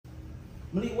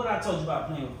Malik, what I told you about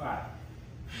playing with fire?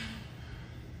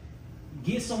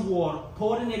 Get some water,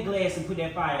 pour it in that glass, and put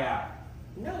that fire out.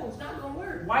 No, it's not gonna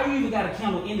work. Why you even got a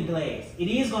candle in the glass? It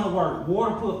is gonna work.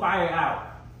 Water put fire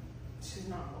out. It's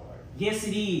not gonna work. Yes,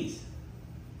 it is.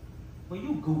 Well,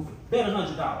 you goofy. Bet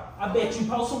 $100. I bet you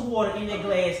pour some water in that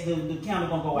glass, the candle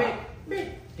gonna go out.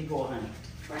 Bet. Here go 100.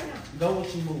 Right now. Go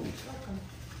with your move. Okay.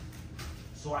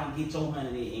 So I can get your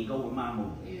 100 and go with my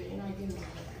move. Yeah, you're not getting my money.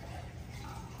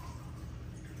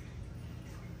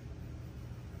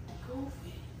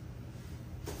 Goofy.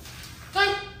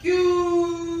 Thank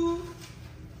you.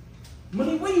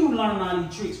 Malik, where you learn all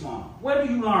these tricks from? Where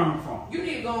do you learn them from? You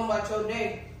need to go on about your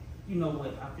day. You know what?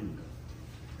 I'm finna go.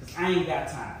 Because I ain't got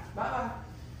time. Bye-bye.